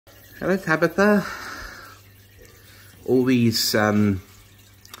Hello, Tabitha. All these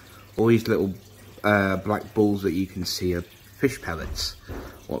little black balls that you can see are fish pellets,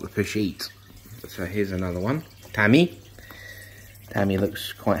 what the fish eat. So here's another one. Tammy. Tammy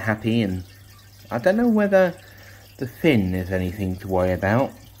looks quite happy, and I don't know whether the fin is anything to worry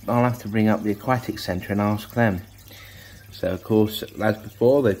about. I'll have to bring up the aquatic centre and ask them. So of course, as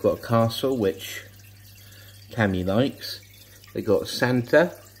before, they've got a castle, which Tammy likes. They've got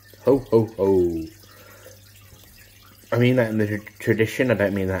Santa. Ho, ho, ho. I mean that in the tradition, I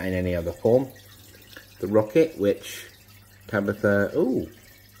don't mean that in any other form. The rocket, which Tabitha, ooh,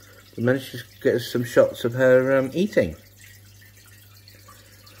 we managed to get some shots of her eating.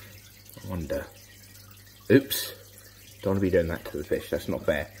 I wonder. Oops. Don't want to be doing that to the fish, that's not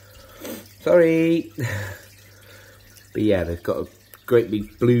fair. Sorry. But yeah, they've got a great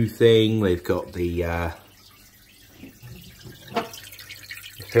big blue thing. They've got the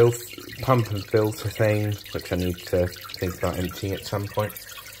pump and filter thing, which I need to think about emptying at some point.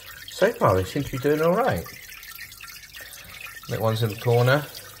 So far, they seem to be doing all right. Little ones in the corner,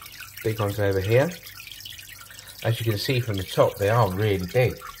 big ones over here. As you can see from the top, they are really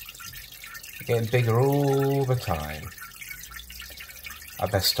big. They're getting bigger all the time. I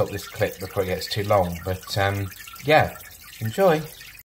best stop this clip before it gets too long, but yeah, enjoy.